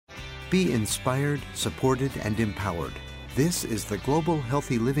Be inspired, supported, and empowered. This is the Global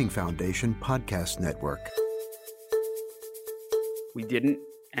Healthy Living Foundation podcast network. We didn't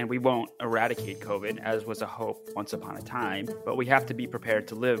and we won't eradicate COVID, as was a hope once upon a time, but we have to be prepared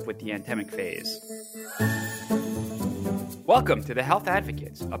to live with the endemic phase. Welcome to The Health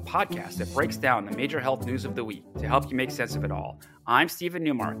Advocates, a podcast that breaks down the major health news of the week to help you make sense of it all. I'm Stephen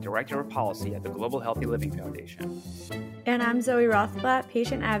Newmark, Director of Policy at the Global Healthy Living Foundation. And I'm Zoe Rothblatt,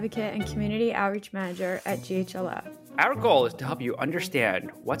 Patient Advocate and Community Outreach Manager at GHLF. Our goal is to help you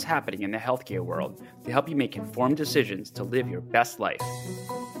understand what's happening in the healthcare world to help you make informed decisions to live your best life.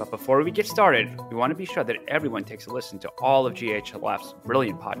 But before we get started, we want to be sure that everyone takes a listen to all of GHLF's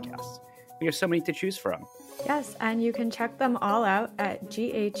brilliant podcasts. We have so many to choose from. Yes, and you can check them all out at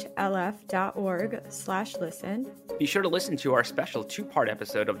ghlf.org/listen. Be sure to listen to our special two-part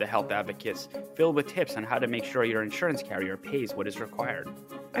episode of The Health Advocates, filled with tips on how to make sure your insurance carrier pays what is required.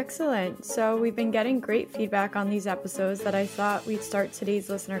 Excellent. So we've been getting great feedback on these episodes that I thought we'd start today's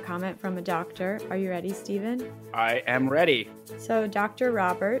listener comment from a doctor. Are you ready, Stephen? I am ready. So Dr.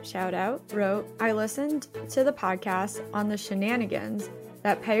 Robert, shout out, wrote, I listened to the podcast on the shenanigans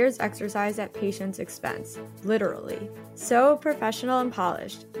that payers exercise at patients' expense, literally. So professional and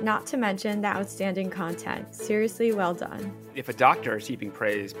polished, not to mention the outstanding content. Seriously, well done. If a doctor is heaping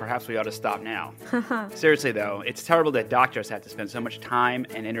praise, perhaps we ought to stop now. Seriously though, it's terrible that doctors have to spend so much time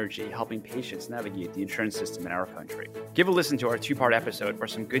and energy helping patients navigate the insurance system in our country. Give a listen to our two-part episode for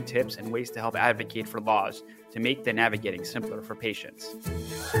some good tips and ways to help advocate for laws to make the navigating simpler for patients.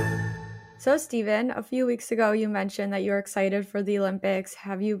 So, Stephen, a few weeks ago, you mentioned that you're excited for the Olympics.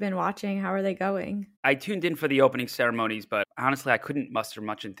 Have you been watching? How are they going? I tuned in for the opening ceremonies, but honestly, I couldn't muster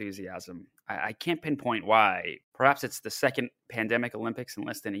much enthusiasm. I can't pinpoint why. Perhaps it's the second pandemic Olympics in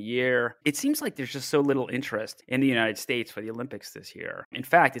less than a year. It seems like there's just so little interest in the United States for the Olympics this year. In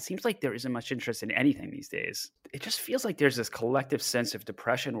fact, it seems like there isn't much interest in anything these days. It just feels like there's this collective sense of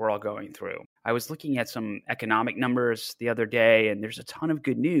depression we're all going through. I was looking at some economic numbers the other day, and there's a ton of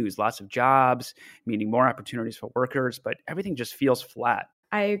good news, lots of jobs, meaning more opportunities for workers, but everything just feels flat.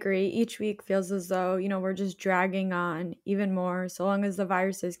 I agree. Each week feels as though, we're just dragging on even more. So long as the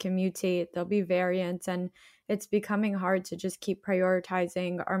viruses can mutate, there'll be variants, and it's becoming hard to just keep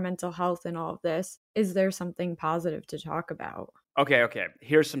prioritizing our mental health in all of this. Is there something positive to talk about? Okay.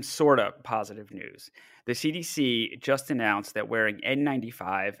 Here's some sort of positive news. The CDC just announced that wearing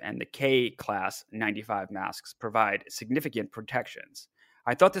N95 and the K-class 95 masks provide significant protections.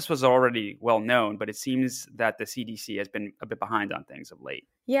 I thought this was already well known, but it seems that the CDC has been a bit behind on things of late.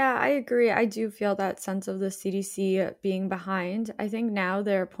 Yeah, I agree. I do feel that sense of the CDC being behind. I think now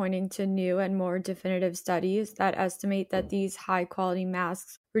they're pointing to new and more definitive studies that estimate that these high-quality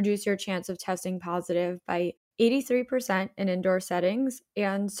masks reduce your chance of testing positive by 83% in indoor settings,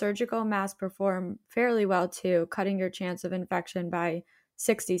 and surgical masks perform fairly well too, cutting your chance of infection by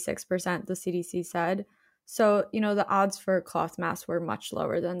 66%, the CDC said. So, the odds for cloth masks were much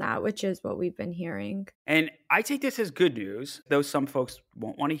lower than that, which is what we've been hearing. And I take this as good news, though some folks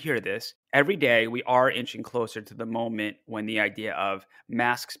won't want to hear this. Every day, we are inching closer to the moment when the idea of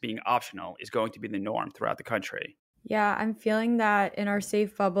masks being optional is going to be the norm throughout the country. Yeah, I'm feeling that in our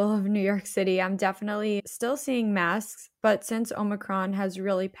safe bubble of New York City. I'm definitely still seeing masks, but since Omicron has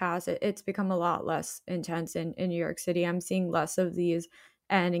really passed, it's become a lot less intense in New York City. I'm seeing less of these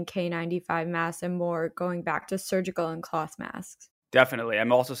N and K95 masks and more going back to surgical and cloth masks. Definitely.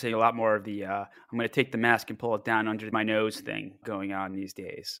 I'm also seeing a lot more of the I'm going to take the mask and pull it down under my nose thing going on these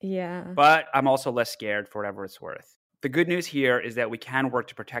days. Yeah. But I'm also less scared for whatever it's worth. The good news here is that we can work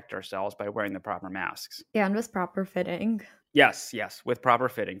to protect ourselves by wearing the proper masks. Yeah, and with proper fitting. Yes, with proper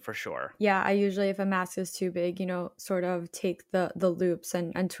fitting for sure. Yeah, I usually, if a mask is too big, sort of take the loops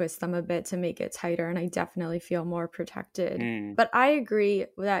and twist them a bit to make it tighter, and I definitely feel more protected. But I agree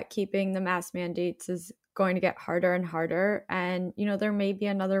that keeping the mask mandates is going to get harder and harder. And, there may be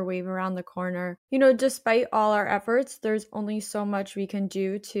another wave around the corner. Despite all our efforts, there's only so much we can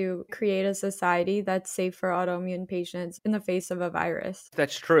do to create a society that's safe for autoimmune patients in the face of a virus.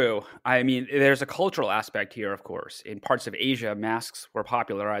 That's true. I mean, there's a cultural aspect here, of course. In parts of Asia, masks were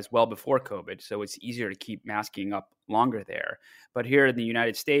popularized well before COVID, so it's easier to keep masking up longer there. But here in the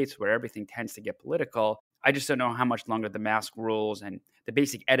United States, where everything tends to get political, I just don't know how much longer the mask rules and the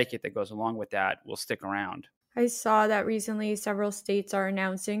basic etiquette that goes along with that will stick around. I saw that recently several states are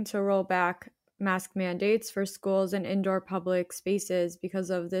announcing to roll back mask mandates for schools and indoor public spaces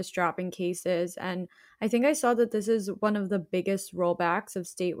because of this drop in cases. And I think I saw that this is one of the biggest rollbacks of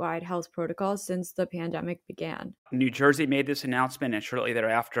statewide health protocols since the pandemic began. New Jersey made this announcement, and shortly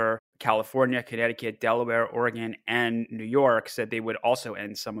thereafter, California, Connecticut, Delaware, Oregon, and New York said they would also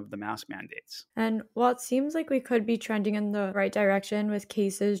end some of the mask mandates. And while it seems like we could be trending in the right direction with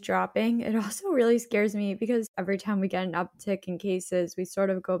cases dropping, it also really scares me because every time we get an uptick in cases, we sort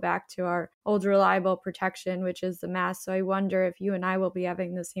of go back to our old reliable protection, which is the mask. So I wonder if you and I will be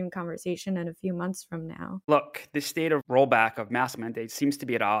having the same conversation in a few months from now. Look, this state of rollback of mask mandates seems to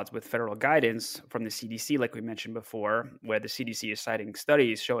be at odds with federal guidance from the CDC, like we mentioned before, where the CDC is citing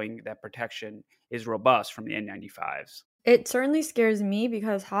studies showing that protection is robust from the N95s. It certainly scares me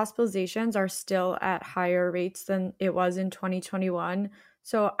because hospitalizations are still at higher rates than it was in 2021.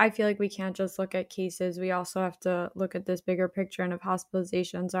 So I feel like we can't just look at cases. We also have to look at this bigger picture. And if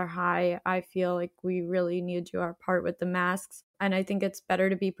hospitalizations are high, I feel like we really need to do our part with the masks. And I think it's better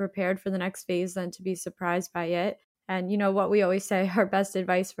to be prepared for the next phase than to be surprised by it. And you know what we always say, our best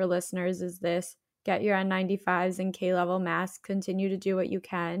advice for listeners is this: get your N95s and K-level masks, continue to do what you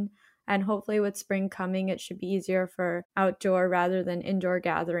can. And hopefully with spring coming, it should be easier for outdoor rather than indoor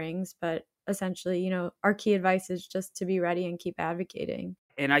gatherings. But essentially, our key advice is just to be ready and keep advocating.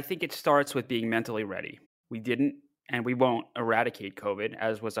 And I think it starts with being mentally ready. We didn't and we won't eradicate COVID,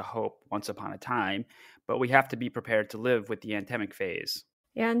 as was a hope once upon a time, but we have to be prepared to live with the endemic phase.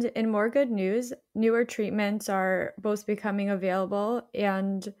 And in more good news, newer treatments are both becoming available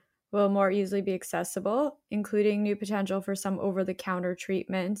and will more easily be accessible, including new potential for some over-the-counter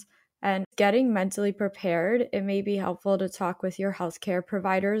treatments. And getting mentally prepared, it may be helpful to talk with your healthcare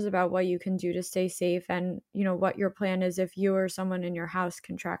providers about what you can do to stay safe and, what your plan is if you or someone in your house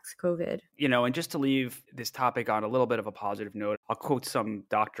contracts COVID. And just to leave this topic on a little bit of a positive note, I'll quote some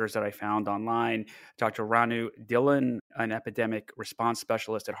doctors that I found online. Dr. Ranu Dhillon, an epidemic response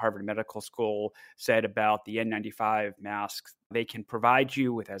specialist at Harvard Medical School, said about the N95 masks, they can provide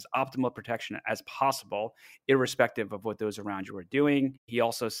you with as optimal protection as possible, irrespective of what those around you are doing. He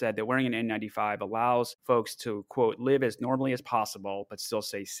also said that wearing an N95 allows folks to, quote, live as normally as possible, but still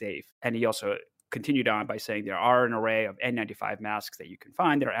stay safe. And he also continued on by saying there are an array of N95 masks that you can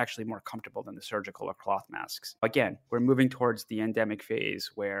find that are actually more comfortable than the surgical or cloth masks. Again, we're moving towards the endemic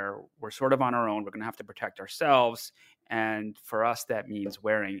phase where we're sort of on our own. We're going to have to protect ourselves. And for us, that means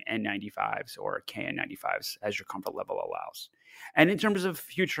wearing N95s or KN95s as your comfort level allows. And in terms of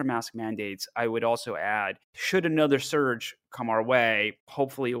future mask mandates, I would also add, should another surge come our way,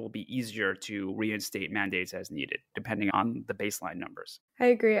 hopefully it will be easier to reinstate mandates as needed, depending on the baseline numbers. I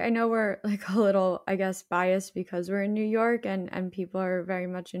agree. I know we're a little, biased because we're in New York and people are very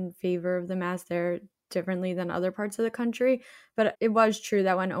much in favor of the mask there differently than other parts of the country. But it was true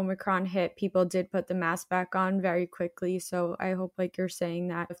that when Omicron hit, people did put the mask back on very quickly. So I hope, like you're saying,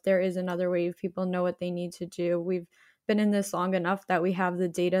 that if there is another wave, people know what they need to do. We've been in this long enough that we have the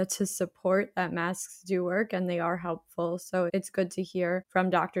data to support that masks do work and they are helpful. So it's good to hear from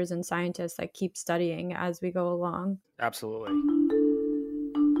doctors and scientists that keep studying as we go along. Absolutely.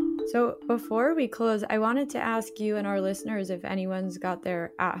 So before we close, I wanted to ask you and our listeners if anyone's got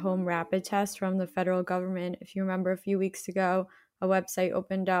their at-home rapid test from the federal government. If you remember a few weeks ago, a website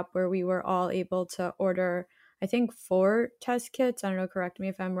opened up where we were all able to order, I think, 4 test kits. I don't know, correct me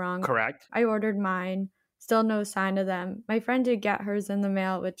if I'm wrong. Correct. I ordered mine. Still no sign of them. My friend did get hers in the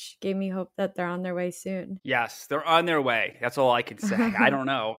mail, which gave me hope that they're on their way soon. Yes, they're on their way. That's all I can say. I don't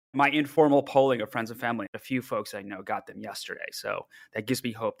know. My informal polling of friends and family, a few folks I know got them yesterday. So that gives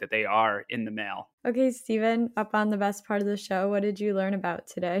me hope that they are in the mail. Okay, Stephen, up on the best part of the show, what did you learn about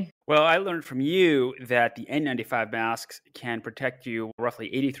today? Well, I learned from you that the N95 masks can protect you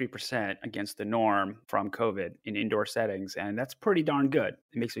roughly 83% against the norm from COVID in indoor settings. And that's pretty darn good.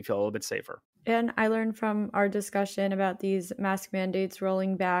 It makes me feel a little bit safer. And I learned from our discussion about these mask mandates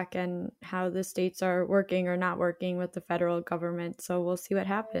rolling back and how the states are working or not working with the federal government. So we'll see what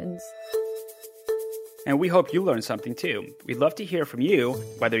happens. And we hope you learned something too. We'd love to hear from you,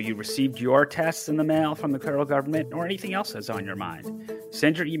 whether you received your tests in the mail from the federal government or anything else that's on your mind.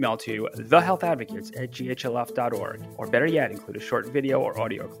 Send your email to thehealthadvocates@ghlf.org, or better yet, include a short video or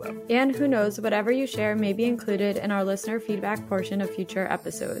audio clip. And who knows, whatever you share may be included in our listener feedback portion of future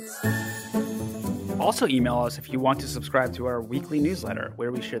episodes. Also email us if you want to subscribe to our weekly newsletter,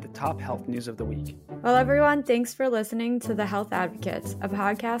 where we share the top health news of the week. Well, everyone, thanks for listening to The Health Advocates, a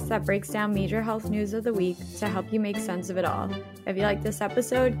podcast that breaks down major health news of the week to help you make sense of it all. If you like this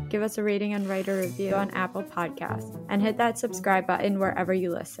episode, give us a rating and write a review on Apple Podcasts, and hit that subscribe button wherever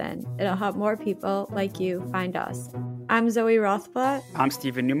you listen. It'll help more people like you find us. I'm Zoe Rothblatt. I'm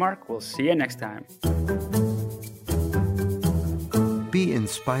Stephen Newmark. We'll see you next time. Be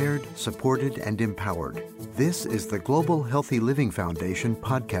inspired, supported, and empowered. This is the Global Healthy Living Foundation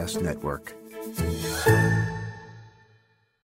podcast network.